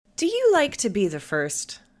Do you like to be the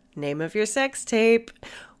first? Name of your sex tape.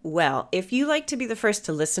 Well, if you like to be the first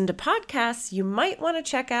to listen to podcasts, you might want to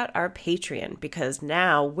check out our Patreon, because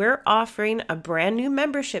now we're offering a brand new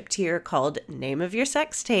membership tier called Name of Your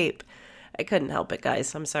Sex Tape. I couldn't help it,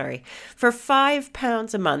 guys. I'm sorry. For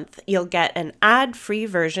 £5 a month, you'll get an ad-free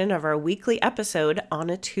version of our weekly episode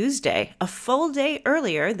on a Tuesday, a full day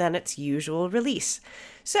earlier than its usual release.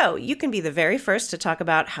 So you can be the very first to talk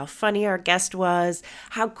about how funny our guest was,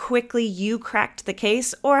 how quickly you cracked the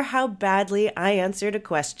case, or how badly I answered a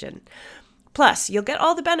question. Plus, you'll get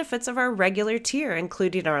all the benefits of our regular tier,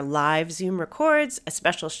 including our live Zoom records, a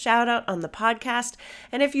special shout out on the podcast,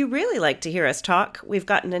 and if you really like to hear us talk, we've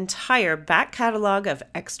got an entire back catalog of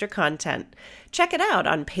extra content. Check it out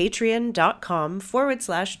on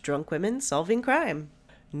patreon.com/drunkwomensolvingcrime.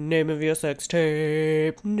 Name of your sex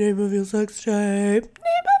tape. Name of your sex tape. Name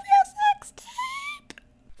of your sex tape.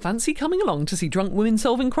 Fancy coming along to see Drunk Women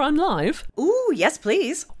Solving Crime live? Ooh, yes,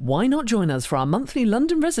 please. Why not join us for our monthly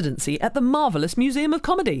London residency at the Marvellous Museum of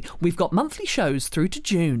Comedy? We've got monthly shows through to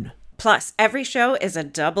June. Plus, every show is a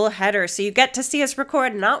double header, so you get to see us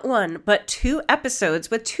record not one, but 2 episodes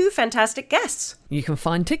with 2 fantastic guests. You can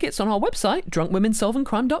find tickets on our website,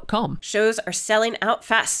 drunkwomensolvingcrime.com. Shows are selling out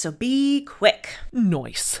fast, so be quick.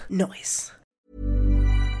 Nice.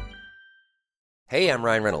 Hey, I'm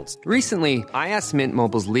Ryan Reynolds. Recently, I asked Mint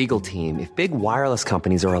Mobile's legal team if big wireless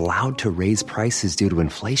companies are allowed to raise prices due to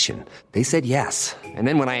inflation. They said yes. And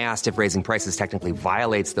then when I asked if raising prices technically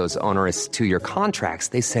violates those onerous 2-year contracts,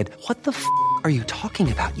 they said, "What the f*** are you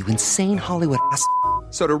talking about, you insane Hollywood ass?"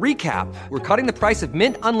 So to recap, we're cutting the price of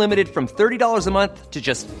Mint Unlimited from $30 a month to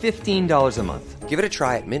just $15 a month. Give it a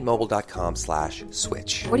try at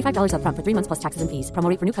mintmobile.com/switch. $45 up front for 3 months plus taxes and fees. Promo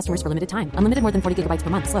rate for new customers for limited time. Unlimited more than 40 gigabytes per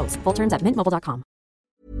month. Slows full terms at mintmobile.com.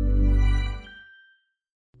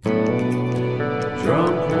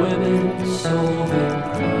 Drunk women solving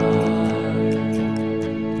crime.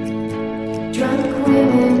 Drunk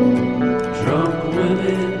women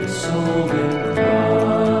solving crime.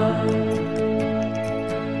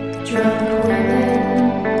 Drunk women.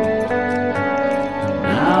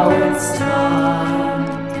 Now it's time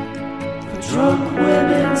for drunk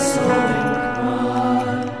women solving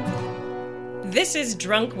crime. This is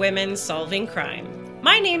Drunk Women Solving Crime.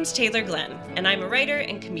 My name's Taylor Glenn, and I'm a writer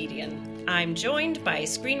and comedian. I'm joined by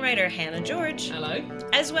screenwriter Hannah George. Hello.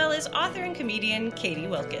 As well as author and comedian Katie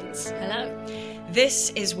Wilkins. Hello.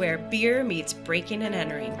 This is where beer meets breaking and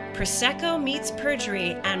entering, Prosecco meets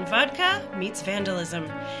perjury, and vodka meets vandalism.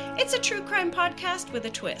 It's a true crime podcast with a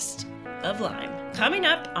twist of lime. Coming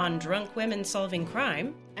up on Drunk Women Solving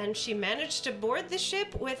Crime, and she managed to board the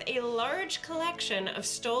ship with a large collection of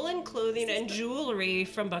stolen clothing and jewelry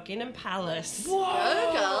from Buckingham Palace.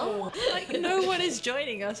 Whoa. Like, no one is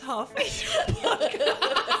joining us halfway through the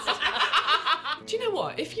podcast. Do you know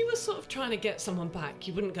what? If you were sort of trying to get someone back,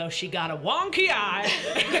 you wouldn't go, "She got a wonky eye,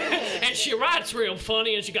 and she writes real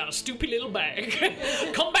funny, and she got a stupid little bag.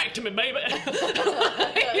 Come back to me, baby." Did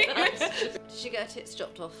she get her tits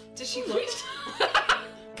chopped off? Does she look?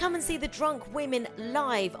 Come and see the Drunk Women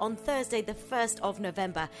live on Thursday the 1st of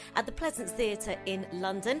November at the Pleasance Theatre in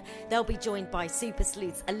London. They'll be joined by super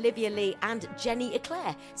sleuths Olivia Lee and Jenny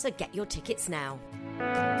Eclair, so get your tickets now.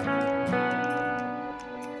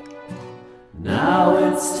 Now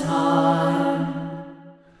it's time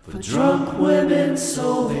for drunk women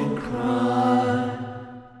solving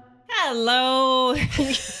crime. Hello.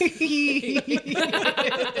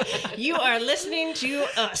 You are listening to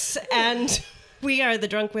us, and we are the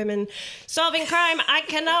Drunk Women Solving Crime. I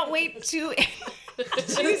cannot wait to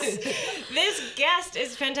introduce this guest.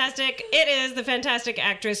 Is fantastic. It is the fantastic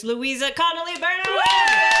actress Louisa Connolly Burnham.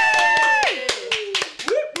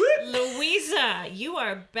 Louisa, you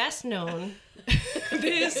are best known.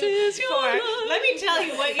 This is your life. Let me tell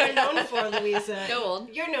you what you're known for, Louisa. Go on.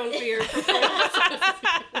 You're known for your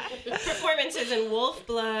performances in Wolf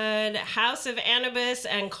Blood, House of Anubis,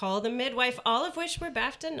 and Call the Midwife, all of which were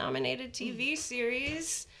BAFTA-nominated TV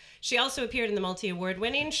series. She also appeared in the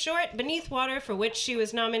multi-award-winning short Beneath Water, for which she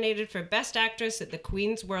was nominated for Best Actress at the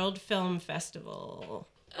Queen's World Film Festival.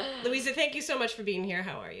 Louisa, thank you so much for being here.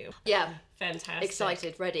 How are you? Yeah. Fantastic.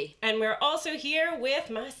 Excited, ready. And we're also here with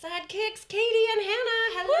my sidekicks, Katie and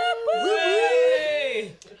Hannah. Hello.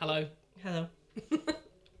 Hey. Hello. Hello.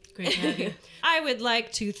 Great to have you. I would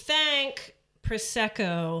like to thank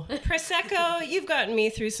Prosecco. Prosecco, you've gotten me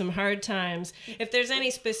through some hard times. If there's any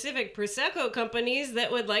specific Prosecco companies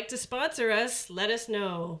that would like to sponsor us, let us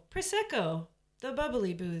know. Prosecco, the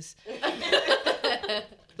bubbly booze.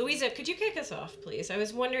 Louisa, could you kick us off, please? I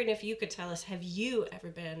was wondering if you could tell us, have you ever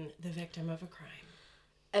been the victim of a crime?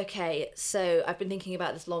 Okay, so I've been thinking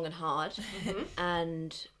about this long and hard,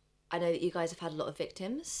 and I know that you guys have had a lot of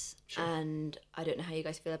victims, and I don't know how you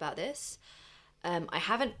guys feel about this. I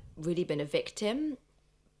haven't really been a victim,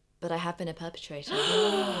 but I have been a perpetrator.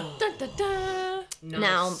 Dun, dun, dun. Nice.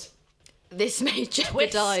 Now, this may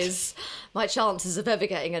jeopardise my chances of ever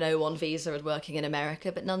getting an O1 visa and working in America,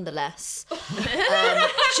 but nonetheless,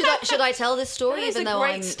 should I tell this story? That is even a though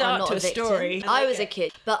great I'm start not to a a victim? story. I was a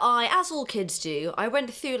kid, but as all kids do, I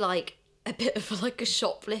went through like a bit of like a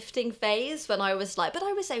shoplifting phase when I was like, but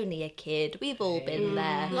I was only a kid. We've all been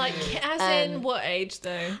there. Like, as in what age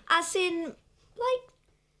though? As in, like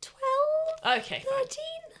 12, Okay, fine. 13.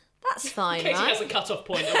 That's fine, Katie right? has a cut-off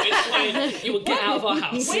point at which point you will get out of our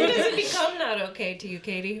house. When does it become not okay to you,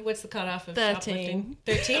 Katie? What's the cutoff of 13. shoplifting?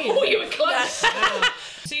 13. Oh, you were close.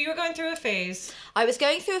 So you were going through a phase. I was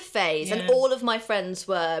going through a phase, and all of my friends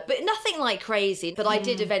were, but nothing like crazy. But I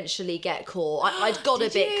did eventually get caught. I'd got a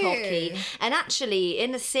bit cocky, and actually,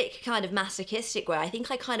 in a sick kind of masochistic way, I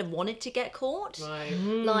think I kind of wanted to get caught. Right.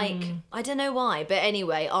 Like, I don't know why, but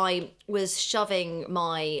anyway, I was shoving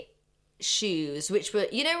my shoes, which were,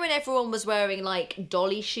 you know, when everyone was wearing like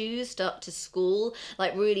dolly shoes up to school,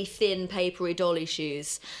 like really thin papery dolly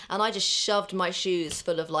shoes, and I just shoved my shoes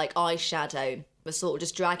full of like eyeshadow, was sort of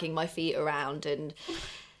just dragging my feet around, and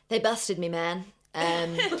they busted me, man.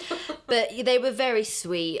 But they were very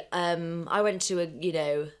sweet. I went to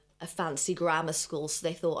a fancy grammar school, so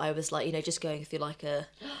they thought I was like, you know, just going through like a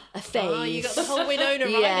phase. Oh, you got the whole Winona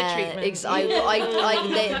Ryder treatment.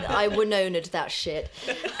 I Winona'd that shit.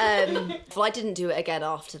 Well, I didn't do it again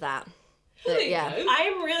after that. But yeah.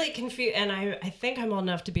 I'm really confused, and I think I'm old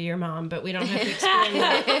enough to be your mom, but we don't have to explain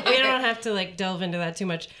that. We don't have to like delve into that too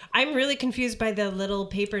much. I'm really confused by the little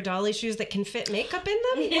paper dolly shoes that can fit makeup in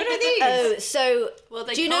them. What are these? Oh, so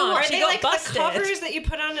they do you know can't. what? Are they like the covers that you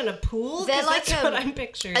put on in a pool? They're 'Cause like that's what I'm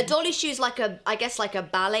picturing. A dolly shoe's like I guess like a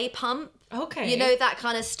ballet pump. Okay. You know, that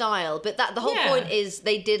kind of style. But the whole point is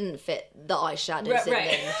they didn't fit the eyeshadows in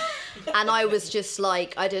them. And I was just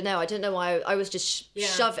like, I don't know why I was just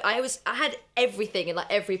shoving. I had everything in like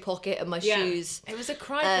every pocket of my shoes. It was a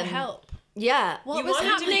cry for help. Yeah. What was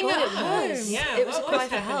happening at home? Yeah, It was a what cry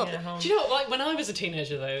for happening help. at home? Do you know what, like when I was a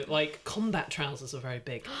teenager though, like combat trousers were very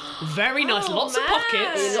big. Very nice, lots of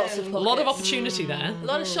pockets. Lots of A lot of pockets. opportunity there. A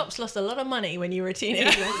lot of shops lost a lot of money when you were a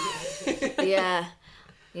teenager.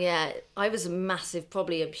 Yeah, I was a massive,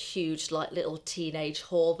 probably a huge, like, little teenage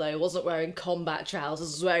whore, though. I wasn't wearing combat trousers.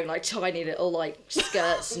 I was wearing, like, tiny little, like,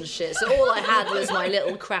 skirts and shit. So all I had was my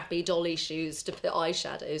little crappy dolly shoes to put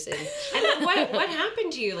eyeshadows in. And what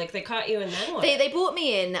happened to you? Like, they caught you and then what? They brought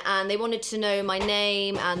me in, and they wanted to know my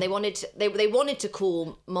name, and they wanted to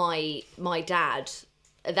call my dad.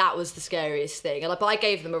 That was the scariest thing. But I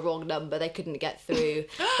gave them a wrong number. They couldn't get through.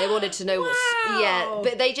 They wanted to know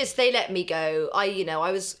but they let me go.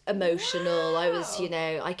 I was emotional. I was,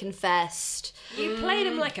 I confessed. You played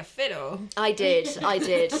him like a fiddle. I did.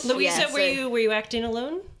 Louisa, were you acting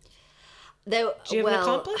alone? Do you have an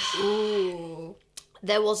accomplice? Ooh.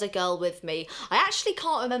 There was a girl with me. I actually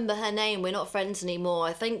can't remember her name. We're not friends anymore.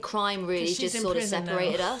 I think crime really just sort of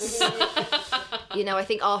separated us. I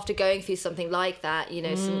think after going through something like that,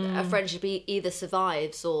 a friendship either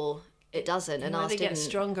survives or it doesn't. And ours either didn't. get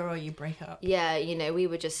stronger or you break up. Yeah, we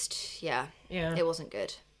were just, it wasn't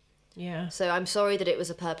good. Yeah. So I'm sorry that it was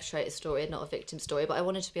a perpetrator story and not a victim story, but I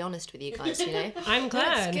wanted to be honest with you guys, I'm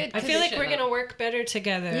glad. good, I feel like we're going to work better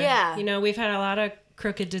together. Yeah. We've had a lot of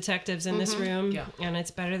crooked detectives in this room, and it's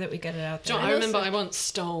better that we get it out there. I remember I once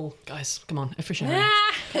stole, guys, come on, efficient.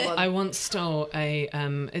 I once stole a,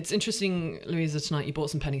 it's interesting, Louisa, tonight you bought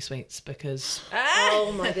some penny sweets because...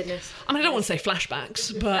 Oh my goodness. I mean, I don't want to say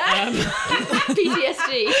flashbacks, but...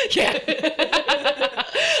 PTSD. Yeah.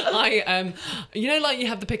 I, like you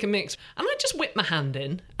have the pick and mix, and I just whip my hand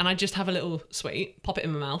in, and I just have a little sweet, pop it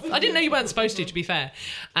in my mouth. I didn't know you weren't supposed to be fair.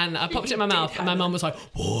 And I popped it in my mouth, and my mum was like,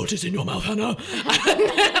 "What is in your mouth, Hannah?" And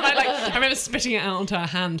I remember spitting it out onto her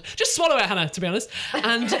hand. Just swallow it, Hannah, to be honest.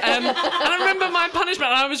 And I remember my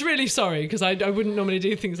punishment, and I was really sorry, because I wouldn't normally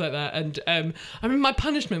do things like that. And I remember my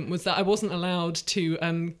punishment was that I wasn't allowed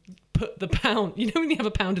to... put the pound, when you have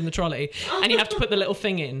a pound in the trolley and you have to put the little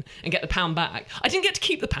thing in and get the pound back. I didn't get to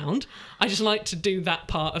keep the pound. I just like to do that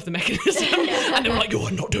part of the mechanism. And they were like, "You are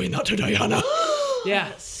not doing that today, Hannah." Yeah.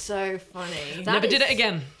 That's so funny. Never did it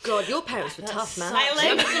again. God, your parents were tough, man.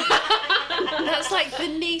 That's like the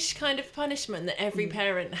niche kind of punishment that every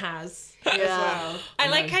parent has as well. I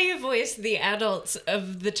like how you voice the adults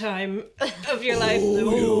of the time of your life.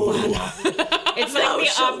 It's like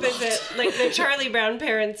the opposite. Like the Charlie Brown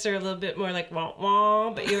parents are a little bit more like wah wah,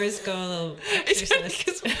 but yours go a little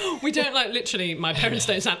exorcist. We don't like, literally, my parents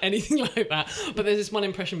don't sound anything like that. But there's this one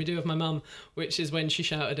impression we do of my mum, which is when she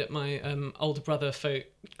shouted at my older brother for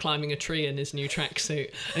climbing a tree in his new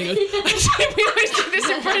tracksuit. And he goes, we always do this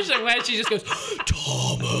impression where she just goes,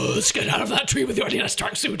 Thomas, get out of that tree with your Adidas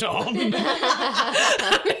tracksuit on.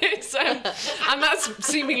 And that's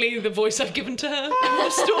seemingly the voice I've given to her in the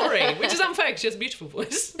story, which is unfair because she has a beautiful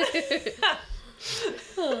voice.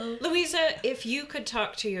 Louisa, if you could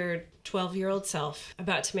talk to your 12-year-old self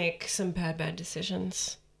about to make some bad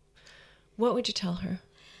decisions, what would you tell her?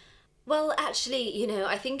 Well, actually, you know,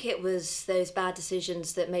 I think it was those bad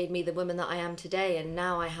decisions that made me the woman that I am today, and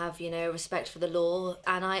now I have, you know, respect for the law,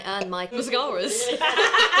 and I earn my mascaras.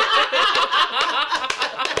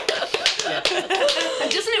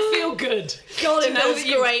 And doesn't it feel good? God, it feels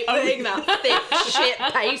great putting that thick shit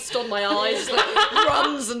paste on my eyes that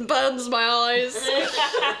runs and burns my eyes.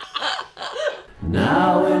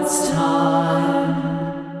 Now it's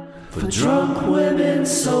time for drunk women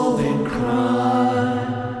solving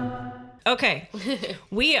crime. Okay,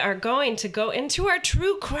 we are going to go into our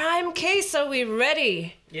true crime case. Are we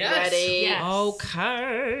ready? Yes. Ready? Yes.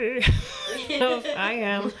 Okay. I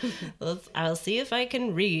am. I'll see if I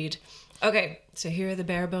can read. Okay, so here are the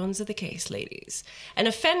bare bones of the case, ladies. An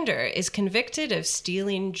offender is convicted of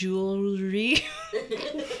stealing jewelry.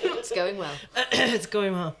 It's going well. It's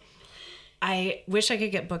going well. I wish I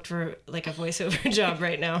could get booked for like a voiceover job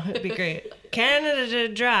right now. It'd be great. Canada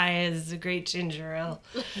Dry is a great ginger ale.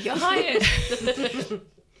 You're hired.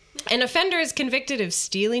 An offender is convicted of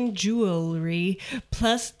stealing jewelry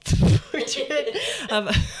plus the portrait of...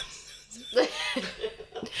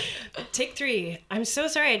 Take 3. I'm so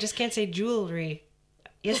sorry. I just can't say jewelry.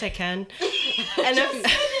 Yes, I can.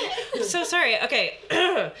 I'm so sorry. Okay.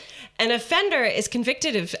 An offender is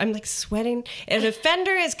convicted of... I'm like sweating. An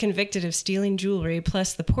offender is convicted of stealing jewelry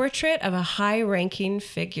plus the portrait of a high-ranking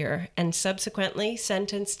figure and subsequently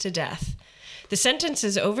sentenced to death. The sentence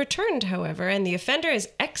is overturned, however, and the offender is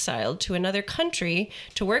exiled to another country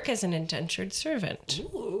to work as an indentured servant.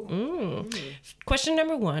 Question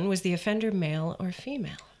number 1, was the offender male or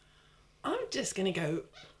female? I'm just going to go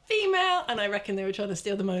female, and I reckon they were trying to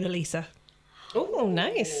steal the Mona Lisa. Oh,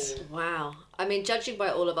 nice. Wow. I mean, judging by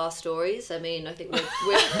all of our stories, I mean, I think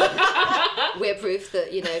we're proof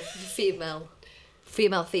that, you know, female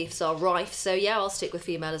thieves are rife. So, yeah, I'll stick with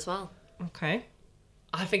female as well. Okay.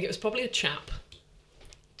 I think it was probably a chap.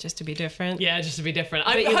 Just to be different? Yeah, just to be different.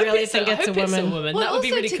 But you really think it's a woman? Well, that would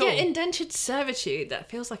be really to cool. get indentured servitude, that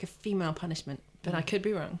feels like a female punishment, but I could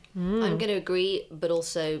be wrong. I'm going to agree, but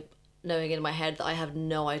also knowing in my head that I have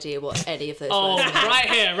no idea what any of those Oh, words mean. right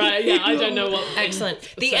here, right. Yeah, I don't know what. Excellent.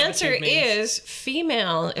 The answer servitude means. is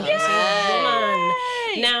female. It was a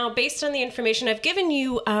woman. Now, based on the information I've given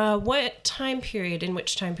you, in which time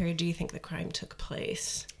period do you think the crime took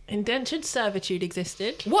place? Indentured servitude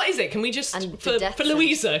existed. What is it? Can we just And the for death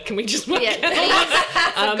Louisa? Can we just work Yeah, it out? please,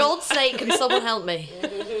 for God's sake, can someone help me?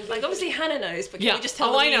 Like, obviously Hannah knows, but can Yeah. we just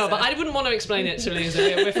tell I know, Louisa? but I wouldn't want to explain it to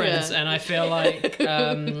Louisa. We're friends, and I feel like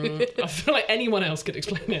anyone else could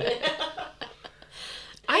explain it.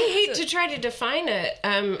 I hate to try to define it.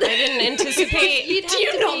 I didn't anticipate. Do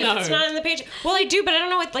you not know? It's not on the page. Well, I do, but I don't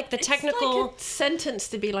know what like the technical. Like a sentence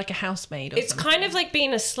to be like a housemaid or It's something. kind of like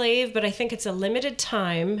being a slave, but I think it's a limited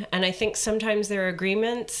time, and I think sometimes there are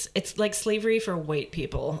agreements. It's like slavery for white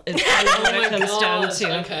people. It's kind of what it comes down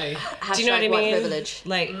to. Okay. Do you know what I Hashtag white mean? privilege.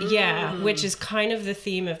 Like, yeah, which is kind of the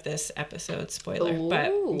theme of this episode. Spoiler,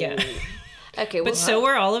 but yeah. Okay, well, But so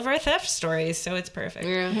were all of our theft stories, so it's perfect.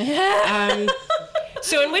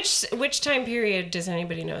 So in which time period does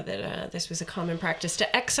anybody know that this was a common practice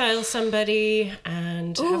to exile somebody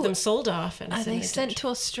and have them sold off? And Are they sent sent to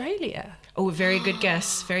Australia? Oh, very good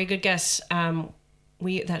guess. Very good guess.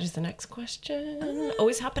 That is the next question.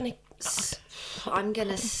 Always happening. I'm going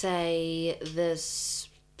to say there's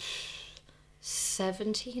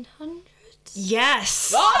 1700s? Yes.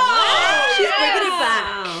 She's bringing it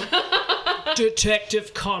back.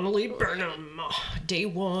 Detective Connolly Burnham. Day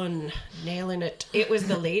 1. Nailing it. It was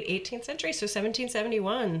the late 18th century, so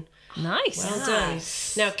 1771. Nice. Well done.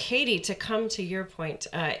 Now, Katie, to come to your point,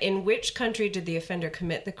 in which country did the offender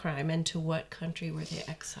commit the crime, and to what country were they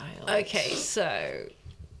exiled? Okay, so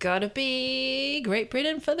gotta be Great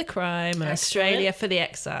Britain for the crime and Australia for the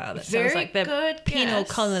exile. That Very sounds like the good penal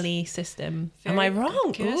guess. colony system. Very Am I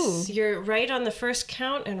wrong? good guess. Ooh. You're right on the first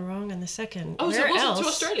count and wrong on the second. Oh, so Where it wasn't else? to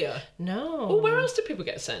Australia? No. Oh, where else do people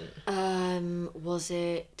get sent? Was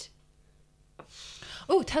it...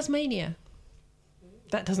 Oh, Tasmania.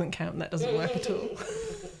 That doesn't count. That doesn't work at all.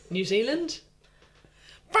 New Zealand?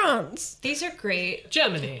 France. These are great.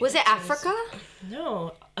 Germany. Was it Africa?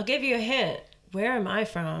 No, I'll give you a hint. Where am I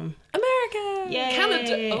from? America. Yay.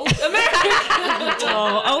 Canada. Oh, America.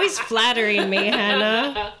 Oh, always flattering me,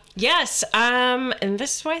 Hannah. Yes, and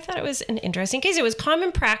this is why I thought it was an interesting case. It was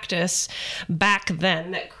common practice back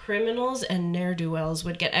then that criminals and ne'er-do-wells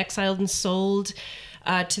would get exiled and sold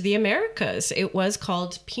to the Americas. It was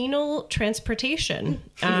called penal transportation.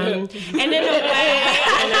 And in a way...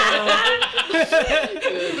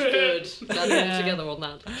 Good. Glad together on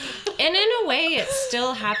that. And in a way, it's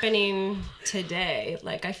still happening today.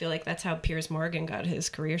 Like, I feel like that's how Piers Morgan got his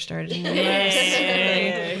career started in the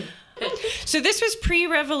US. So this was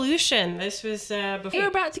pre-revolution. This was before... You're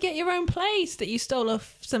about to get your own place that you stole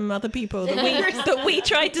off some other people that we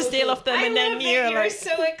tried to steal off them, and then you're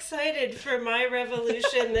so excited for my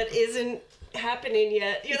revolution that isn't happening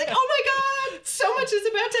yet. You're like, oh my God, so much is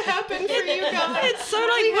about to happen for you guys. It's so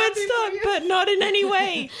like Woodstock, but not in any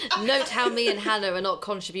way. Note how me and Hannah are not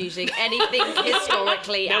contributing anything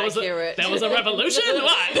historically accurate. There was a revolution?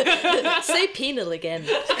 What? Say penal again.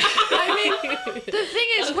 I mean, the thing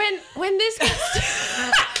is, when this gets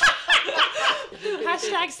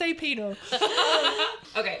hashtag say penal.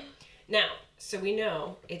 Okay, now, so we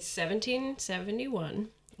know it's 1771.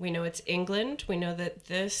 We know it's England. We know that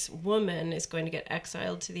this woman is going to get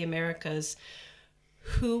exiled to the Americas.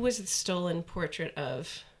 Who was the stolen portrait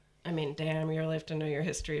of? I mean, damn, you'll have to know your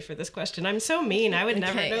history for this question. I'm so mean. I would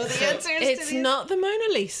never know the answers to It's these. not the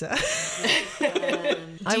Mona Lisa.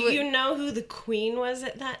 Do you know who the queen was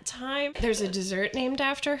at that time? There's a dessert named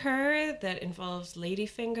after her that involves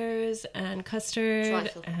ladyfingers and custard.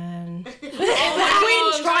 Trifle. And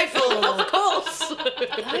Queen Trifle, of course.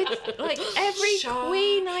 Like every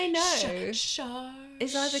queen I know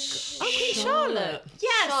is either Queen Charlotte.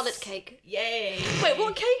 Yes. Charlotte cake. yay. Wait,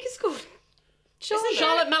 what cake is called?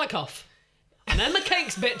 Charlotte Malakoff. And then the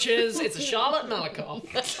cakes, bitches. It's a Charlotte Malakoff.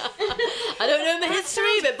 I don't know the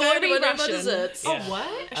history, but boy, do I know about desserts. Oh, what?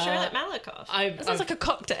 Charlotte Malakoff. Sounds like a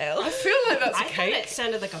cocktail. I feel like that's a I thought cake. it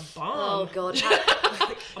sounded like a bomb. Oh God,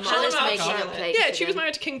 Hannah's making up cakes. Yeah, she was again.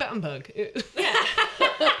 married to King Battenberg.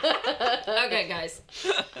 Okay, guys.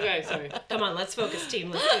 Okay, sorry. Come on, let's focus,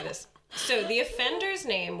 team. Let's do this. So the offender's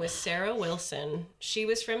name was Sarah Wilson. She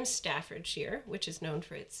was from Staffordshire, which is known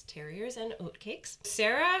for its terriers and oatcakes.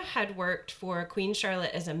 Sarah had worked for Queen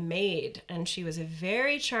Charlotte as a maid, and she was a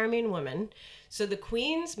very charming woman. So the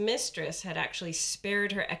Queen's mistress had actually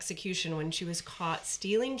spared her execution when she was caught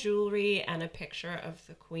stealing jewelry and a picture of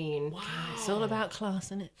the Queen. Wow. It's all about class,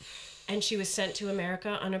 isn't it? And she was sent to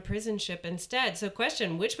America on a prison ship instead. So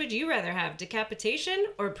question, which would you rather have, decapitation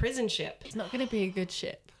or prison ship? It's not going to be a good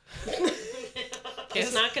ship.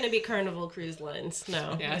 It's not going to be Carnival Cruise Lines,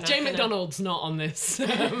 no. Yeah, Jane McDonald's not on this,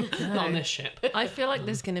 not on this ship. I feel like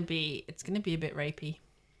it's going to be a bit rapey.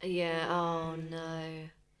 Yeah. Oh no.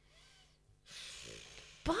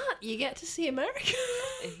 But you get to see America.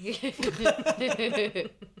 I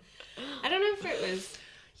don't know if it was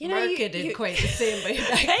marketed you- quite the same way back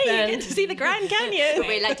Hey, then. you get to see the Grand Canyon.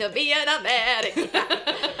 We like to be an American.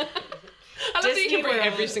 I love that you Disney can bring World.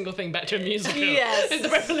 every single thing back to a musical. Yes. It's the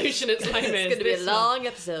revolution its time is. It's going to be a long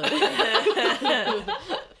episode.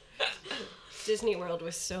 Disney World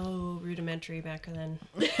was so rudimentary back then.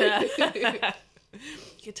 You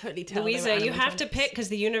could totally tell. Louisa, you have to pick because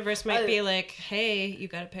the universe might be like, hey, you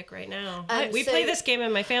got to pick right now. We so- play this game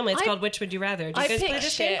in my family. It's called Which Would You Rather. Do you I guys play pick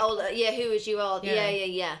this shit. game? Oh, yeah, who would you all? Yeah.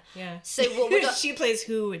 Yeah. Yeah. So what would I... She plays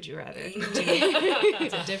Who Would You Rather.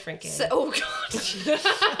 It's a different game. So, oh God.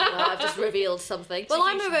 Well, I've just revealed something. Well,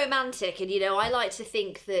 I'm a romantic and, I like to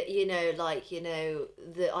think that,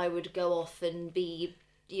 that I would go off and be,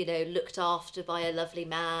 looked after by a lovely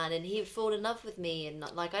man and he would fall in love with me and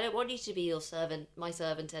I don't want you to be my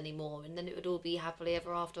servant anymore, and then it would all be happily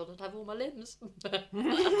ever after and I'd have all my limbs.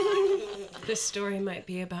 This story might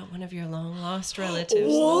be about one of your long lost relatives.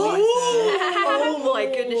 Oh my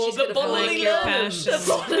goodness, she's the going to fall bodily Like your cannons.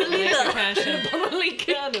 passion. Bodily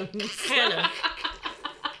cannons.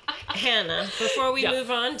 Hannah, before we Yeah. move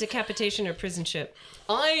on, decapitation or prison ship?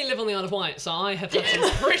 I live on the Isle of Wight, so I have had some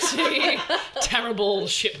pretty terrible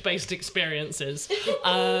ship-based experiences.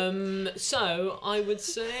 So I would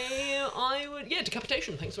say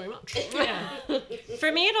decapitation. Thanks very much. Yeah.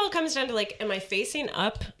 For me, it all comes down to am I facing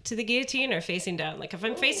up to the guillotine or facing down? Like if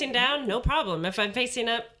I'm facing down, no problem. If I'm facing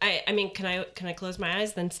up, I mean, can I close my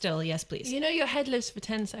eyes? Then still, yes, please. your head lives for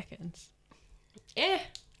 10 seconds. Eh.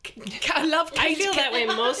 I love I feel that way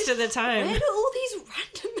most of the time. Where do all these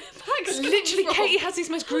random facts facts. Literally, Katie has these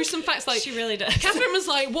most gruesome facts. Like, She really does. Catherine was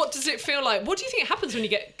like, "What does it feel like? What do you think happens when you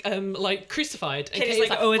get like crucified?" And Katie's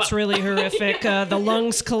like, oh, it's really horrific. The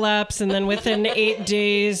lungs collapse, and then within 8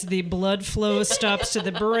 days, the blood flow stops to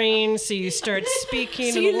the brain, so you start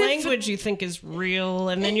speaking in a language you think is real,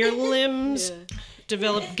 and then your limbs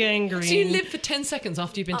develop gangrene. So you live for 10 seconds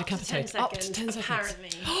after you've been Up to 10 decapitated. seconds, Up to 10 seconds. apparently.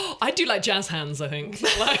 I do like jazz hands, I think.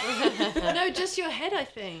 Like, No, just your head, I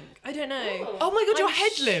think. I don't know. oh my god, your I'm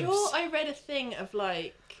head lives. Sure, I read a thing of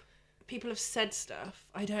like people have said stuff.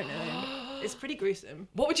 I don't know. It's pretty gruesome.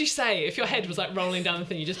 What would you say if your head was like rolling down the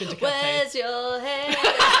thing? You just been decapitated. Where's your head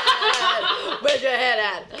at? Where's your head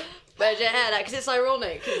at? Where's your head at? Because it's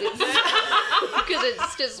ironic. Because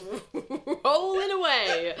it's just rolling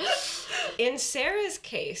away. In Sarah's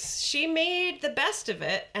case, she made the best of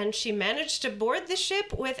it, and she managed to board the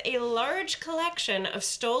ship with a large collection of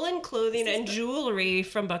stolen clothing and jewelry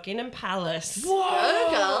from Buckingham Palace. Go,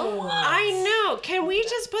 girl. I know. Can we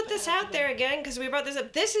just put this out there again? Because we brought this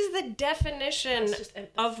up. This is the definition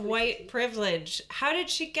of white privilege. How did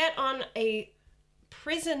she get on a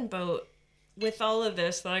prison boat with all of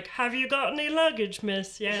this? Like, have you got any luggage,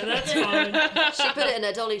 miss? Yeah, that's fine. She put it in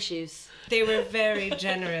her dolly shoes. They were very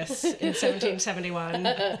generous in 1771.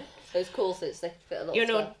 Those corsets, they fit a lot You of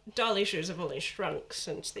know, stuff. dolly shoes have only shrunk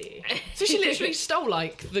since the... So she literally stole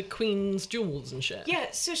like the Queen's jewels and shit.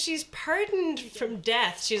 Yeah, so she's pardoned from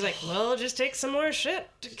death. She's like, well, just take some more shit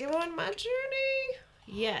to go on my journey.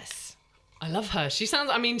 Yes. I love her. She sounds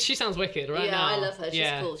wicked right Yeah, now. I love her. She's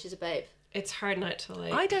cool. She's a babe. It's hard not to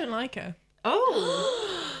like... I don't like her.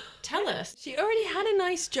 Oh, tell us. She already had a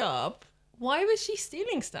nice job. Why was she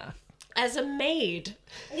stealing stuff? As a maid.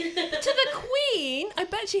 To the Queen, I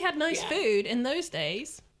bet she had nice food in those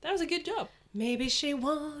days. That was a good job. Maybe she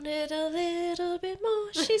wanted a little bit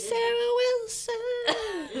more. She's Sarah Wilson.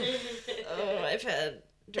 Oh, I've had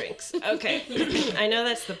drinks. Okay. I know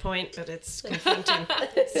that's the point, but it's confronting.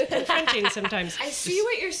 It's confronting sometimes. I see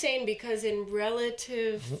what you're saying, because in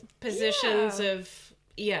relative positions of...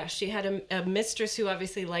 Yeah, she had a mistress who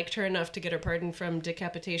obviously liked her enough to get her pardon from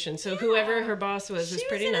decapitation. So whoever her boss was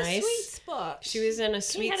pretty nice. She was in a sweet spot. She was in a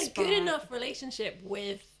sweet She had a spot. good enough relationship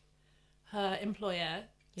with her employer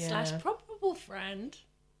slash probable friend.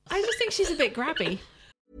 I just think she's a bit grabby.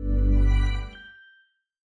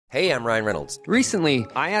 Hey, I'm Ryan Reynolds. Recently,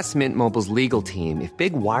 I asked Mint Mobile's legal team if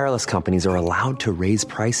big wireless companies are allowed to raise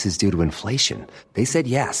prices due to inflation. They said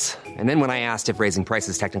yes. And then when I asked if raising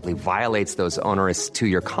prices technically violates those onerous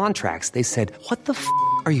 2-year contracts, they said, "What the f***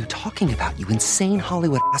 are you talking about, you insane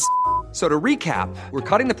Hollywood ass?" So to recap, we're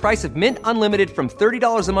cutting the price of Mint Unlimited from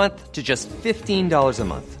 $30 a month to just $15 a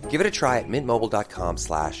month. Give it a try at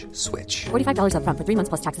mintmobile.com/switch. $45 up front for 3 months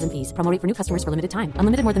plus taxes and fees. Promo rate for new customers for limited time.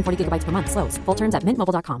 Unlimited more than 40 gigabytes per month. Slows full terms at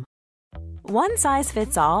mintmobile.com. One size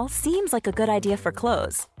fits all seems like a good idea for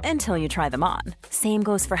clothes until you try them on. Same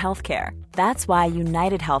goes for healthcare. That's why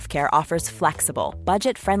United Healthcare offers flexible,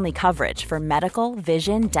 budget-friendly coverage for medical,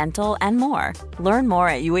 vision, dental, and more. Learn more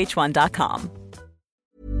at uh1.com.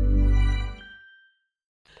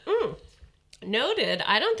 Noted.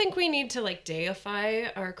 I don't think we need to like deify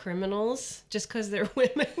our criminals just because they're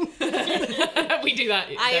women. We do that.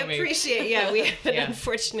 I don't we? appreciate. Yeah, we have an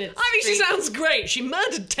unfortunate. I mean, she streak. sounds great. She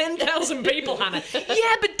murdered 10,000 people, Hannah.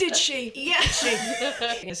 Yeah, but did she? Yeah.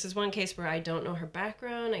 This is one case where I don't know her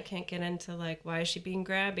background. I can't get into like why is she being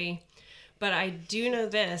grabby. But I do know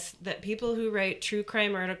this, that people who write true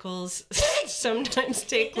crime articles sometimes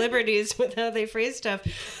take liberties with how they phrase stuff.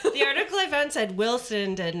 The article I found said,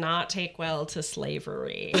 Wilson did not take well to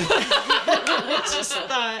slavery. I just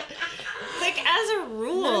thought, like, as a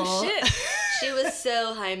rule... No shit. She was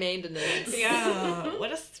so high maintenance. Yeah,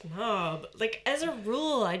 what a snob. Like, as a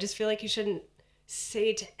rule, I just feel like you shouldn't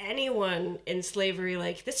say to anyone in slavery,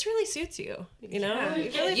 like, this really suits you, you know? Yeah.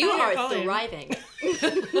 Really You found your are calling. thriving.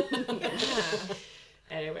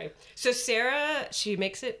 Anyway, so Sarah, she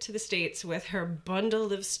makes it to the States with her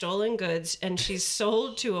bundle of stolen goods, and she's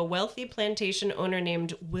sold to a wealthy plantation owner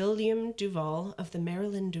named William Duval of the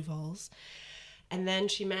Maryland Duvals, and then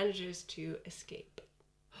she manages to escape.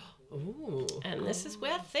 Ooh. And this is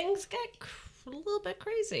where things get a little bit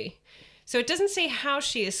crazy. So it doesn't say how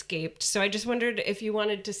she escaped, so I just wondered if you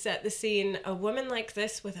wanted to set the scene. A woman like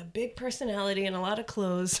this with a big personality and a lot of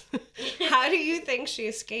clothes, how do you think she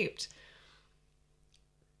escaped?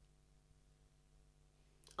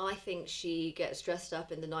 I think she gets dressed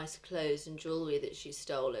up in the nice clothes and jewellery that she's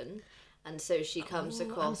stolen And so she comes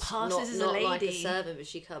across passes as not a like a lady. servant, but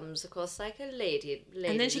she comes across like a lady.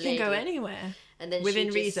 And then she can go anywhere. And then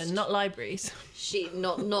within she just, reason, not libraries. She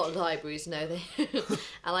not libraries, no. And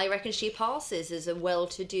I reckon she passes as a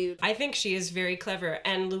well-to-do. I think she is very clever,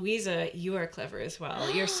 and Louisa, you are clever as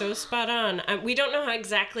well. You're so spot on. We don't know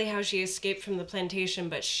exactly how she escaped from the plantation,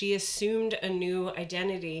 but she assumed a new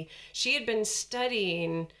identity. She had been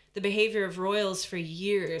studying the behavior of royals for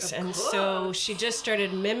years, and so she just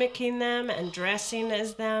started mimicking them and dressing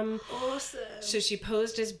as them. Awesome. So she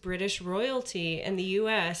posed as British royalty in the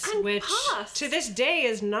US, And which passed. to this day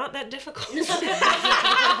is not that difficult. We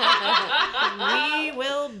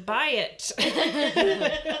will buy it.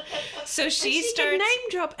 So she starts name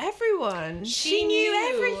drop everyone. She knew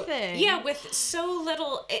everything. Yeah, with so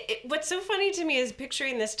little. What's so funny to me is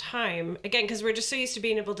picturing this time again, because we're just so used to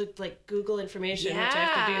being able to like Google information, which I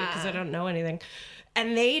have to do because I don't know anything.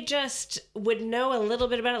 And they just would know a little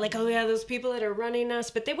bit about it, like, oh yeah, those people that are running us,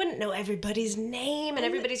 but they wouldn't know everybody's name and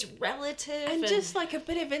everybody's relative. And just like a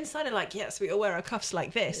bit of insider, like, yes, we all wear our cuffs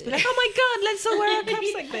like this. But like, oh my God, let's all wear our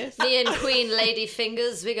cuffs like this. Me and Queen Lady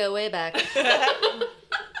Fingers, we go way back.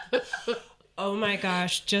 Oh my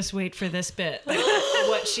gosh, just wait for this bit. Like,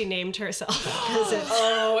 what she named herself.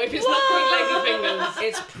 If it's not Queen Lady Fingers.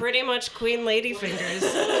 It's pretty much Queen Lady Fingers.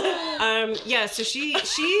 So she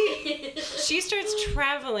starts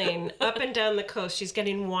traveling up and down the coast. She's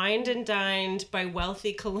getting wined and dined by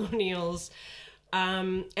wealthy colonials.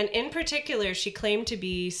 And in particular, she claimed to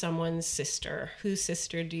be someone's sister. Whose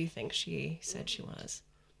sister do you think she said she was?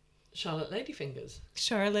 Charlotte Ladyfingers.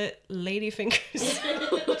 Charlotte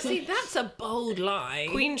Ladyfingers. See, that's a bold lie.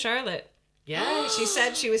 Queen Charlotte. Yeah. She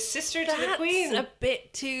said she was sister to the queen. That's a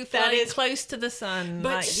bit too That is close to the sun.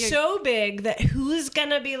 But so big that who's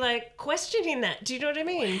gonna be like questioning that? Do you know what I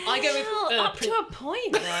mean? I go with up to a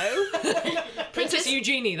point, though. Princess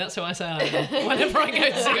Eugenie. That's who I say I am whenever I go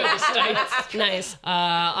to the States. Nice.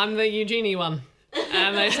 I'm the Eugenie one.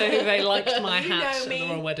 And they say they liked my You hat know at me. the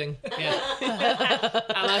royal wedding. Yeah.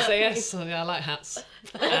 And I say yes. I like hats.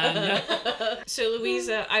 And, So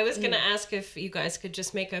Louisa, I was gonna ask if you guys could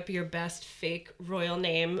just make up your best fake royal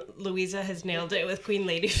name. Louisa has nailed it with Queen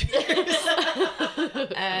Ladyfingers.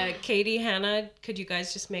 Katie, Hannah, could you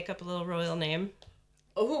guys just make up a little royal name?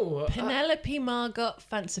 Penelope Margot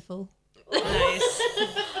Fanciful. Nice.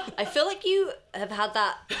 I feel like you have had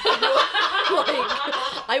that.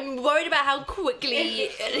 I'm worried about how quickly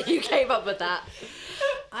you came up with that.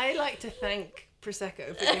 I like to thank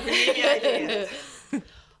Prosecco for giving me the idea.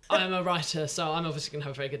 I'm a writer, so I'm obviously going to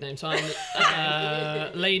have a very good name. So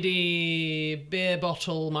I'm Lady Beer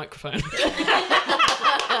Bottle Microphone.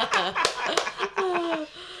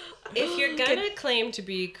 If you're gonna claim to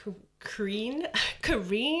be Karine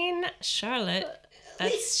Charlotte,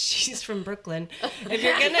 she's from Brooklyn.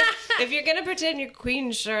 If you're gonna pretend you're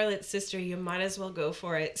Queen Charlotte's sister, you might as well go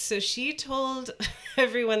for it. So she told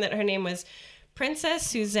everyone that her name was Princess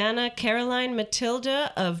Susanna Caroline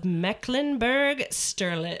Matilda of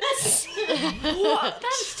Mecklenburg-Strelitz. What?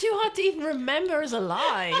 That's too hard to even remember as a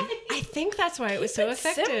lie. I think that's why it was so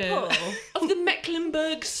effective. Simple. Of the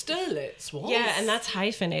Mecklenburg-Strelitz. What? Yeah, and that's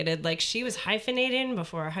hyphenated. Like, she was hyphenating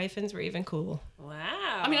before hyphens were even cool.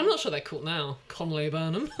 Wow. I mean, I'm not sure they're cool now. Conley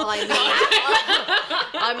Burnham. I'm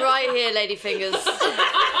right here, Ladyfingers.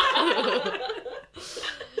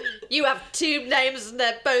 You have two names and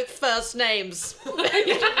they're both first names.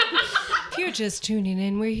 If you're just tuning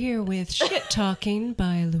in, we're here with Shit Talking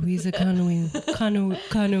by Louisa Kanu. Yeah,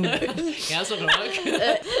 that's not going to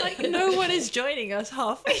work. Like, no one is joining us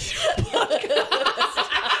halfway through the podcast.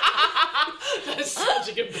 That's such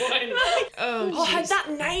a good point. Oh,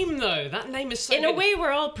 that name, though. That name is so In a good. way,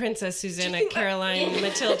 we're all Princess Susanna Caroline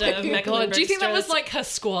Matilda of Mecklenburg. God, do you think that was like her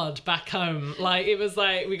squad back home? Like, it was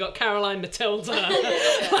like, we got Caroline Matilda.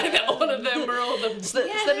 Like, all of them were all the... It's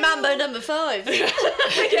the Mambo number 5.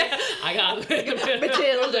 Yeah, I got a little bit of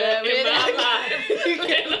Matilda in my life.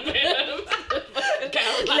 Get a bit of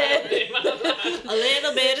Caroline in my life. A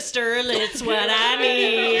little bit of Strelitz, what I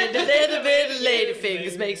need. A little bit of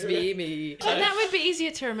Ladyfingers makes me me. And that would be easier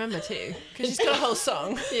to remember too, because she's got a whole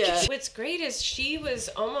song. Yeah. What's great is she was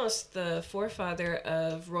almost the forefather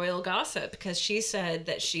of royal gossip, because she said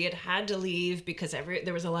that she had to leave because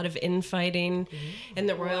there was a lot of infighting in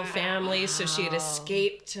the royal family, so she had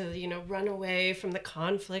escaped to run away from the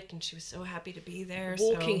conflict, and she was so happy to be there.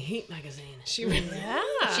 Walking Heat magazine. She really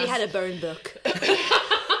She had a burn book.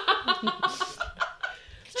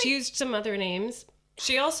 She used some other names.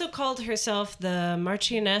 She also called herself the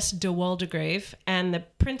Marchioness de Waldegrave and the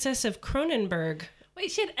Princess of Cronenberg. Wait,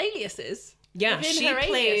 she had aliases? Yeah, Within she her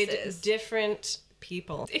played aliases? different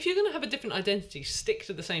people. If you're going to have a different identity, stick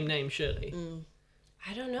to the same name, surely.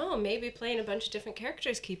 I don't know. Maybe playing a bunch of different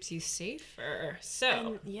characters keeps you safer.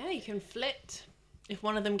 So, Yeah, you can flit if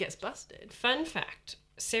one of them gets busted. fun fact.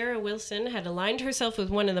 Sarah Wilson had aligned herself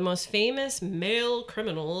with one of the most famous male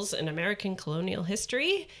criminals in American colonial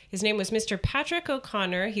history. His name was Mr. Patrick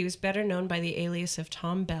O'Connor. He was better known by the alias of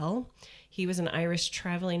Tom Bell. He was an Irish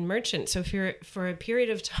traveling merchant. So for a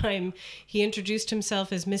period of time, he introduced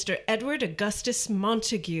himself as Mr. Edward Augustus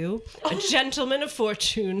Montague, a gentleman of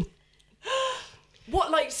fortune.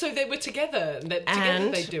 What, like, so they were together? Together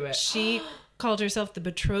And they do it? she called herself the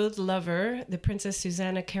betrothed lover, the Princess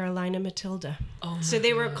Susanna Carolina Matilda. So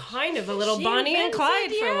they were kind of a little Bonnie and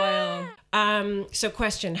Clyde for a while. So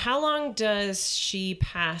question, how long does she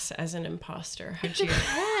pass as an imposter? It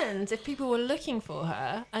depends if people were looking for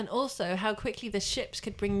her, and also how quickly the ships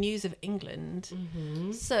could bring news of England.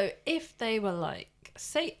 So if they were like,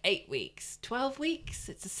 say 8 weeks, 12 weeks,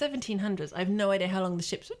 it's the 1700s. I have no idea how long the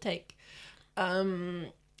ships would take.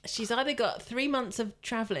 She's either got 3 months of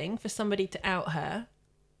travelling for somebody to out her,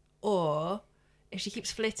 or if she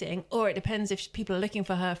keeps flitting, or it depends if people are looking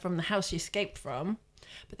for her from the house she escaped from.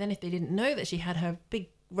 But then if they didn't know that she had her big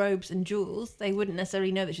robes and jewels, they wouldn't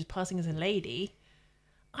necessarily know that she's passing as a lady.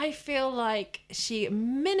 I feel like she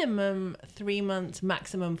minimum 3 months,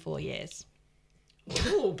 maximum 4 years.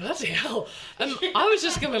 Oh, bloody hell. I was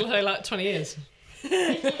just going to say like 20 years.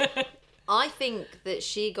 I think that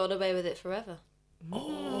she got away with it forever.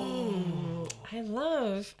 I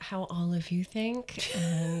love how all of you think,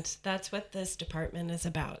 and that's what this department is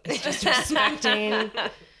about. It's just respecting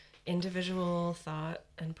individual thought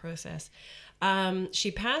and process.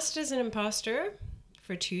 She passed as an imposter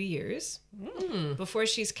for 2 years before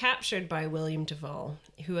she's captured by William Duval,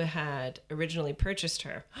 who had originally purchased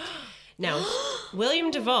her. Now,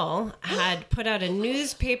 William Duval had put out a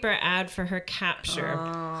newspaper ad for her capture,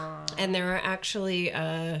 and there are actually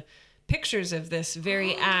pictures of this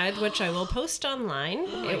very ad, which I will post online.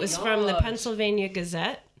 It was from the Pennsylvania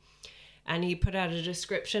Gazette, and he put out a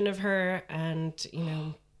description of her and,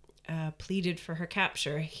 pleaded for her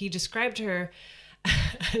capture. He described her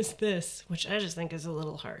as this, which I just think is a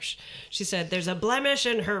little harsh. She said, "There's a blemish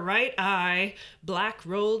in her right eye, black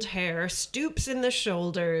rolled hair, stoops in the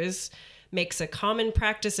shoulders, makes a common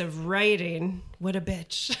practice of writing. What a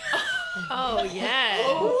bitch." Oh, yeah.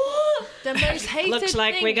 The most hated Looks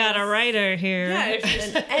like we got a writer here.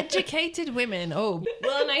 Yeah, educated women. Oh.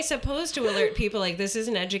 Well, and I suppose to alert people, like, this is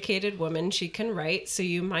an educated woman. She can write, so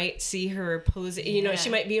you might see her posing. She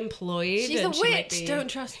might be employed. She's a and witch. Don't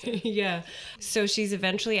trust her. Yeah. So she's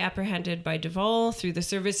eventually apprehended by Duval through the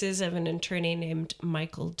services of an attorney named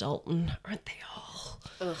Michael Dalton. Aren't they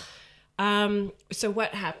all? Ugh. So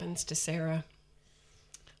what happens to Sarah?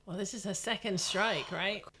 Well, this is her second strike,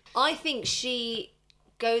 right? I think she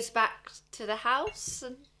goes back to the house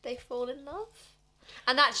and they fall in love.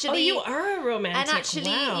 And actually, you are a romantic. And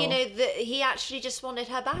actually, wow. he actually just wanted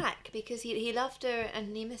her back because he loved her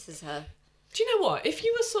and he misses her. Do you know what? If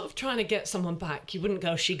you were sort of trying to get someone back, you wouldn't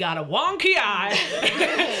go, "She got a wonky eye,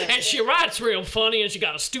 and she writes real funny, and she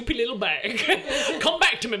got a stupid little bag. Come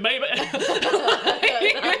back to me, baby."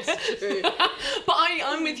 That's true. But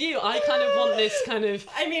I'm with you. I kind of want this kind of...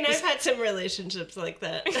 I mean, I've had some relationships like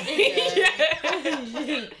that.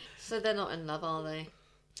 So they're not in love, are they?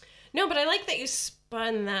 No, but I like that you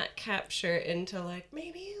spun that capture into, like,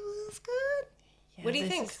 maybe it was good. Yeah, What do you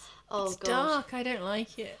think? Oh, It's God. dark. I don't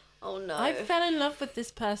like it. Oh, no. I fell in love with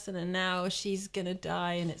this person and now she's gonna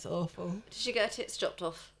die and it's awful. Did she get her tits chopped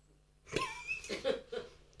off?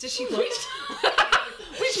 Did she what?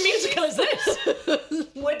 Which musical is this?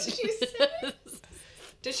 What did you say?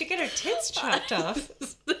 Did she get her tits chopped off?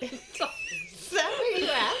 Is that what you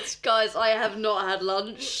asked? Guys, I have not had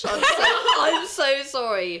lunch. I'm so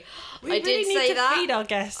sorry. We I really did need say to that. feed our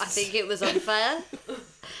guests. I think it was unfair.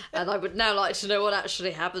 And I would now like to know what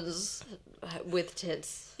actually happens with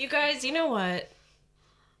tits. You guys, you know what?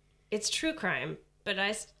 It's true crime, but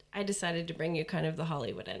I decided to bring you kind of the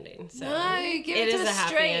Hollywood ending. So No, give it to is the a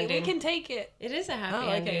happy straight. ending. We can take it. It is a happy Oh,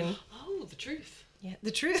 okay. ending. Oh, the truth. Yeah, the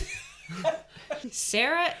truth.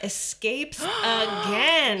 Sarah escapes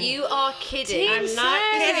again. You are kidding. I'm not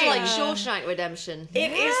This is kidding. like Shawshank Redemption.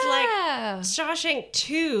 It is like Shawshank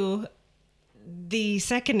 2, the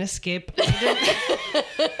second escape.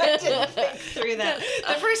 I didn't think through that.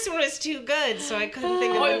 The first one was too good, so I couldn't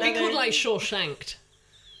think of Oh, it another. would be called like Shawshanked.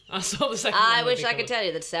 I saw the second I one. wish I could tell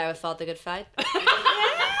you that Sarah fought the good fight.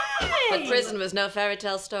 But prison was no fairy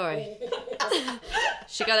tale story.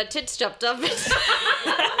 She got her tits chopped off in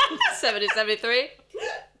 1773.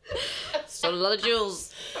 Stole a lot of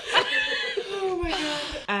jewels. Oh Oh my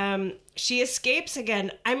God. She escapes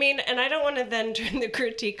again. I mean, and I don't want to then turn the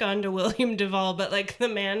critique on to William Duvall, but like the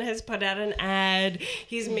man has put out an ad.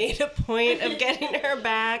 He's made a point of getting her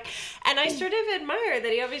back. And I sort of admire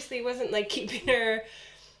that he obviously wasn't like keeping her,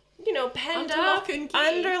 you know, penned up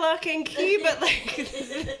under lock and key, but like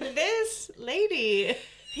this lady.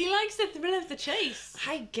 He likes the thrill of the chase.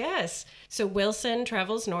 I guess. So Wilson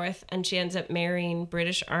travels north and she ends up marrying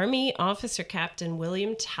British Army officer Captain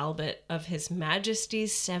William Talbot of His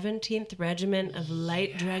Majesty's 17th Regiment of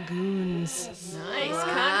Light Dragoons. Nice. Wow.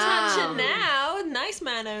 Can't touch her now. Nice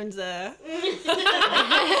man owns her.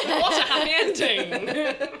 What a happy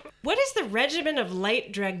ending. What is the Regiment of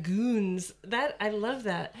Light Dragoons? That I love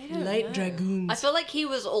that. Light Dragoons. I feel like he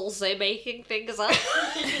was also making things up.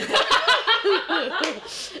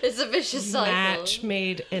 It's a vicious cycle. Match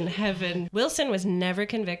made in heaven. Wilson was never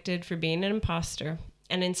convicted for being an imposter.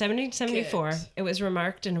 And in 1774, it was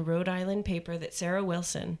remarked in a Rhode Island paper that Sarah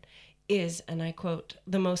Wilson is, and I quote,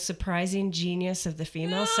 the most surprising genius of the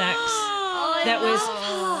female sex that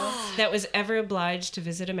was ever obliged to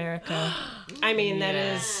visit America. I mean, that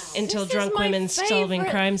is until Drunk Women Solving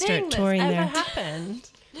Crime start touring there. Happened.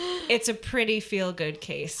 It's a pretty feel-good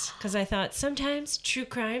case, because I thought sometimes true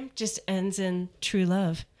crime just ends in true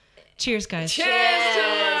love. Cheers, guys. Cheers!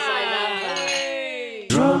 I love that.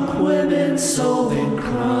 Drunk Women Solving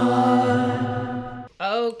Crime.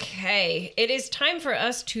 Okay, it is time for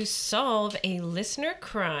us to solve a listener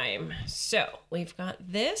crime. So, we've got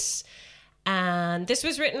this, and this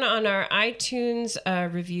was written on our iTunes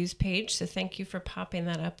reviews page, so thank you for popping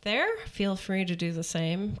that up there. Feel free to do the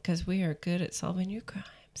same, because we are good at solving your crimes.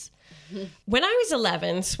 When I was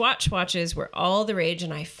 11, Swatch watches were all the rage,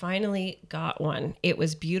 and I finally got one. It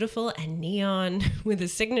was beautiful and neon with a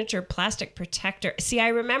signature plastic protector. See, I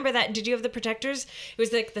remember that. Did you have the protectors? It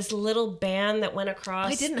was like this little band that went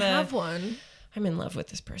across. I didn't have one. I'm in love with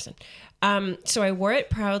this person. So I wore it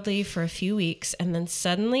proudly for a few weeks, and then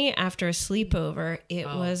suddenly, after a sleepover, it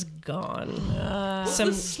was gone. Some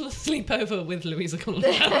sleepover with Louisa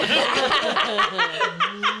Connolly.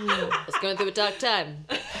 I was going through a dark time.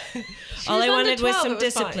 All I wanted was some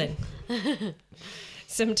discipline.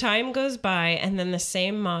 Some time goes by, and then the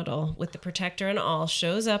same model with the protector and all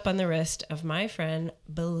shows up on the wrist of my friend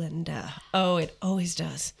Belinda. Oh, it always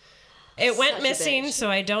does. It went missing,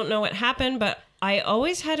 so I don't know what happened, but I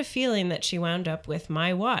always had a feeling that she wound up with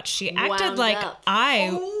my watch. She acted like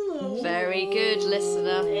I... Very good,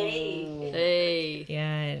 listener. Hey.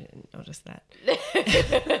 Yeah, I didn't notice that.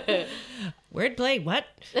 Wordplay, what?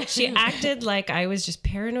 She acted like I was just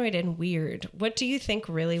paranoid and weird. What do you think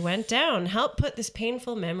really went down? Help put this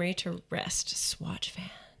painful memory to rest, Swatch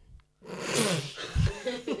fan.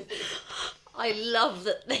 I love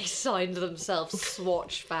that they signed themselves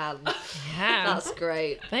Swatch fan. Yeah. That's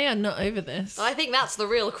great. They are not over this. I think that's the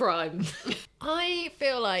real crime. I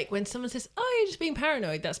feel like when someone says, oh, you're just being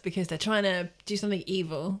paranoid, that's because they're trying to do something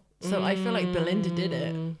evil. So I feel like Belinda did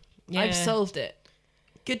it. Yeah. I've solved it.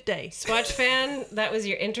 Good day. Swatch fan, that was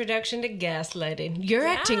your introduction to gaslighting. You're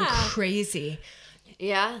acting crazy.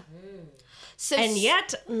 Yeah. So and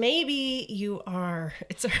yet, maybe you are.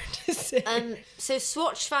 It's hard to say. So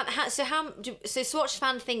Swatch fan. So Swatch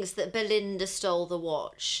fan thinks that Belinda stole the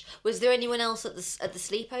watch. Was there anyone else at the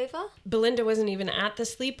sleepover? Belinda wasn't even at the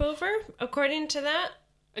sleepover, according to that.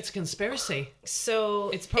 It's a conspiracy.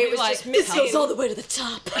 So it's probably it was like just missing. This goes all the way to the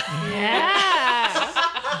top. Yeah.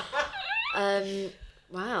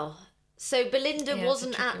 Wow. So Belinda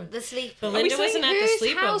wasn't at the sleepover. Belinda wasn't at the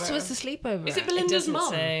sleepover. Whose house was the sleepover? Is it Belinda's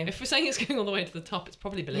mum? Say. If we're saying it's going all the way to the top, it's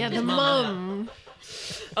probably Belinda's Yeah, the mum.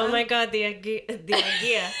 Oh my God, the idea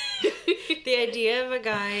of a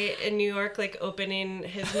guy in New York like opening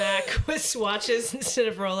his Mac with swatches instead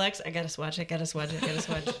of Rolex. I got a swatch. You got Swatch,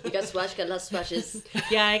 got lots of swatches.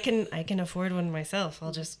 Yeah, I can afford one myself.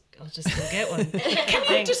 I'll just go get one.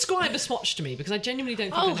 Can you describe a swatch to me? Because I genuinely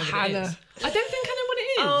don't think I know what it is. I don't think I know what it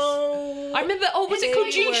is. Oh, I remember. Oh, was it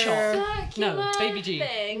called G-Shock? No, Baby G.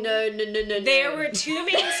 No. There were two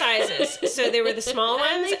main sizes. So there were the small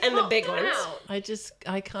ones and the big ones.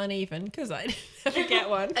 I can't even because I never get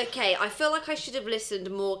one. Okay, I feel like I should have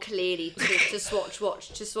listened more clearly to Swatch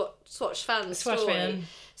fan's story. Fan.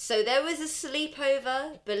 So there was a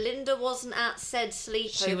sleepover. Belinda wasn't at said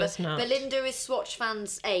sleepover. She was not. Belinda is Swatch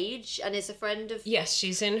fan's age and is a friend of... Yes,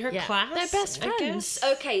 she's in her class. They're best friends.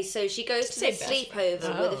 Okay, so she goes to the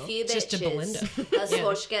sleepover with a few bitches. Just to Belinda. Her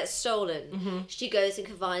Swatch gets stolen. Mm-hmm. She goes and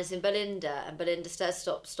confides in Belinda, and Belinda says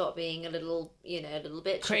stop being a little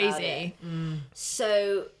bitch crazy. about it.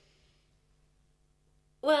 So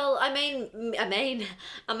Well, I mean,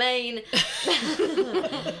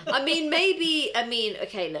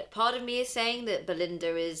 okay, look, part of me is saying that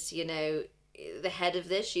Belinda is, you know, the head of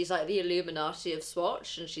this. She's like the Illuminati of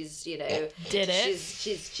Swatch, and she's, you know,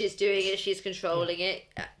 she's doing it, she's controlling it.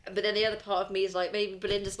 But then the other part of me is like, maybe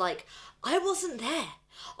Belinda's like, I wasn't there.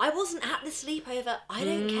 I wasn't at the sleepover. I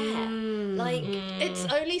don't care. Like, it's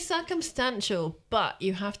only circumstantial, but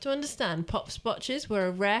you have to understand, pop swatches were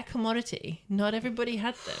a rare commodity. Not everybody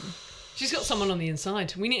had them. She's got someone on the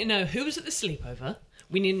inside. We need to know who was at the sleepover.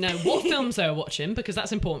 We need to know what films they were watching, because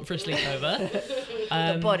that's important for a sleepover.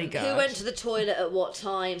 The bodyguard. Who went to the toilet at what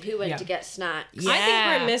time? Who went to get snacks? Yeah. I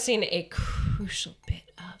think we're missing a crucial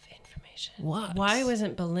bit of information. What? Why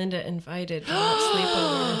wasn't Belinda invited to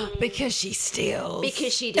that sleepover? Because she steals.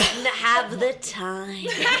 Because she didn't have the time.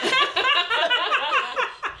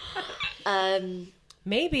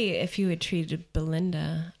 Maybe if you had treated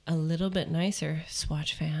Belinda a little bit nicer,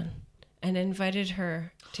 Swatch fan, and invited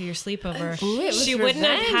her to your sleepover, she wouldn't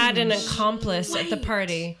have had an accomplice at the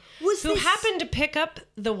party who happened to pick up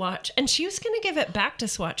the watch, and she was going to give it back to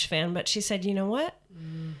Swatch fan, but she said, you know what,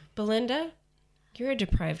 Belinda, you're a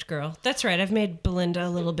deprived girl. That's right, I've made Belinda a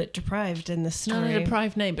little bit deprived in this story. Not a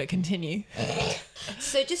deprived name, but continue.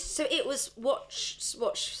 So it was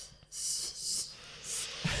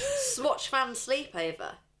Swatch fan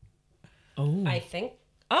sleepover. Oh, I think.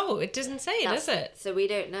 Oh, it doesn't say, does it? So we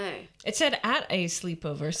don't know. It said at a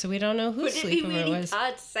sleepover, so we don't know whose sleepover really it was.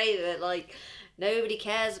 Hard to say that, like, nobody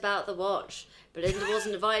cares about the watch. Belinda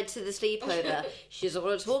wasn't invited to the sleepover. She doesn't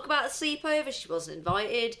want to talk about the sleepover. She wasn't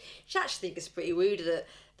invited. She actually thinks it's pretty rude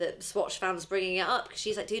that Swatch fans bringing it up, because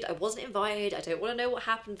she's like, dude, I wasn't invited. I don't want to know what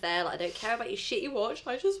happened there. Like, I don't care about your shitty watch.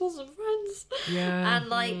 I just wasn't friends. Yeah. And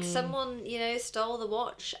like someone, you know, stole the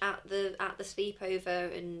watch at the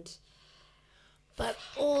sleepover, and. But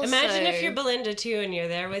also, imagine if you're Belinda too, and you're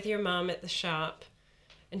there with your mom at the shop,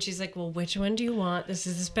 and she's like, well, which one do you want? This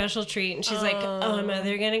is a special treat. And she's like, oh, I'm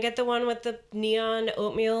either going to get the one with the neon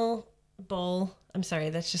oatmeal bowl. I'm sorry,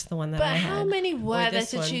 that's just the one that I had. But how many were there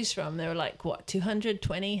to one. choose from? There were like, what,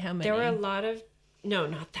 220? How many? There were a lot of... No,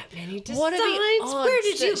 not that many designs. What are the odds Where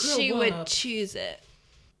did you that grow she up? would choose it?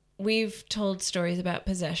 We've told stories about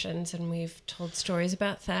possessions, and we've told stories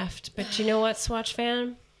about theft. But you know what, Swatch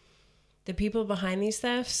fan? The people behind these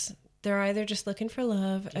thefts, they're either just looking for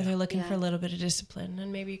love, or they're looking for a little bit of discipline,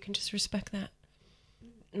 and maybe you can just respect that.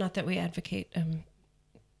 Not that we advocate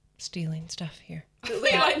stealing stuff here.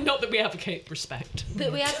 Not that we advocate respect.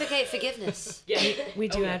 But we advocate forgiveness. We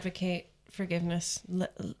do advocate forgiveness.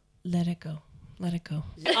 Let it go. Let it go.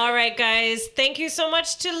 All right, guys. Thank you so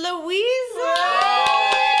much to Louisa.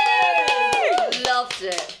 Loved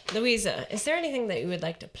it. Louisa, is there anything that you would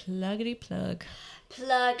like to pluggity-plug?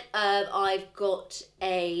 I've got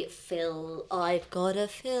a film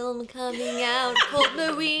coming out called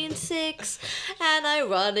Marine 6, and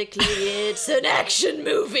ironically it's an action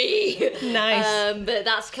movie. Nice. But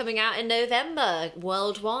that's coming out in November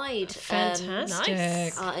worldwide. Fantastic.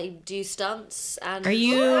 Nice. I do stunts. And Are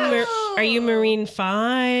you Marine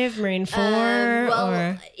 5, Marine 4,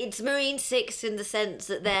 or it's Marine 6 in the sense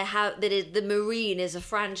that the Marine is a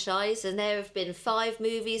franchise, and there have been 5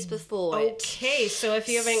 movies before it. Okay, so if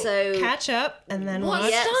you haven't catch up and then what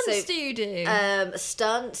watch. stunts do you do?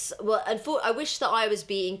 Stunts. Well, I wish that I was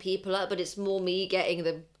beating people up, but it's more me getting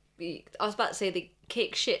I was about to say the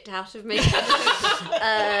kick shit out of me.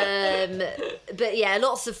 But yeah,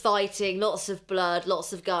 lots of fighting, lots of blood,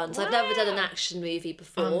 lots of guns. Wow. I've never done an action movie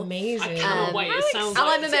before. Amazing. I can't wait. It sounds and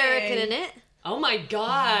I'm American in it. Oh my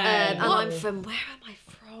god. And I'm from... Where am I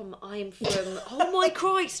from? I'm from... Oh my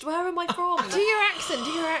Christ, where am I from? Do your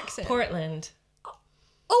accent. Portland.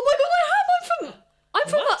 Oh my god, I'm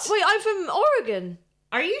from Oregon.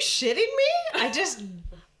 Are you shitting me?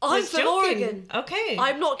 I'm from Oregon. Okay.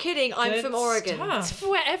 I'm not kidding. I'm from Oregon. It's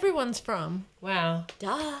where everyone's from. Wow.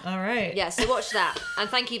 Duh. All right. Yeah, so watch that. And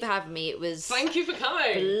thank you for having me. It was Thank you for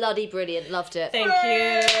coming. bloody brilliant. Loved it. Thank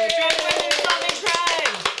you.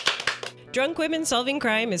 Drunk Women Solving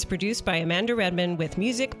Crime is produced by Amanda Redman with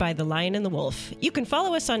music by The Lion and the Wolf. You can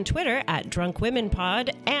follow us on Twitter at Drunk Women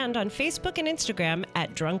Pod and on Facebook and Instagram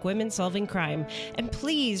at Drunk Women Solving Crime. And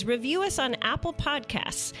please review us on Apple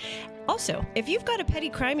Podcasts. Also, if you've got a petty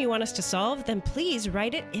crime you want us to solve, then please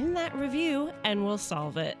write it in that review and we'll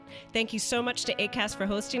solve it. Thank you so much to ACAST for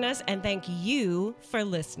hosting us, and thank you for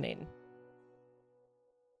listening.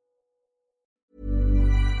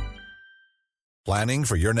 Planning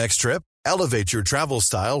for your next trip? Elevate your travel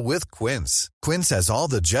style with Quince. Quince has all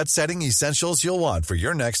the jet-setting essentials you'll want for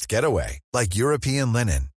your next getaway, like European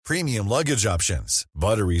linen, premium luggage options,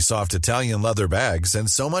 buttery soft Italian leather bags, and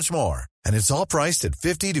so much more. And it's all priced at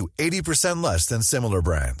 50 to 80% less than similar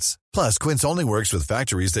brands. Plus, Quince only works with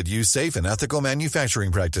factories that use safe and ethical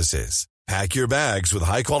manufacturing practices. Pack your bags with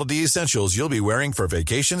high-quality essentials you'll be wearing for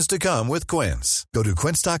vacations to come with Quince. Go to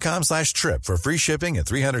quince.com/trip for free shipping and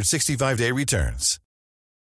 365-day returns.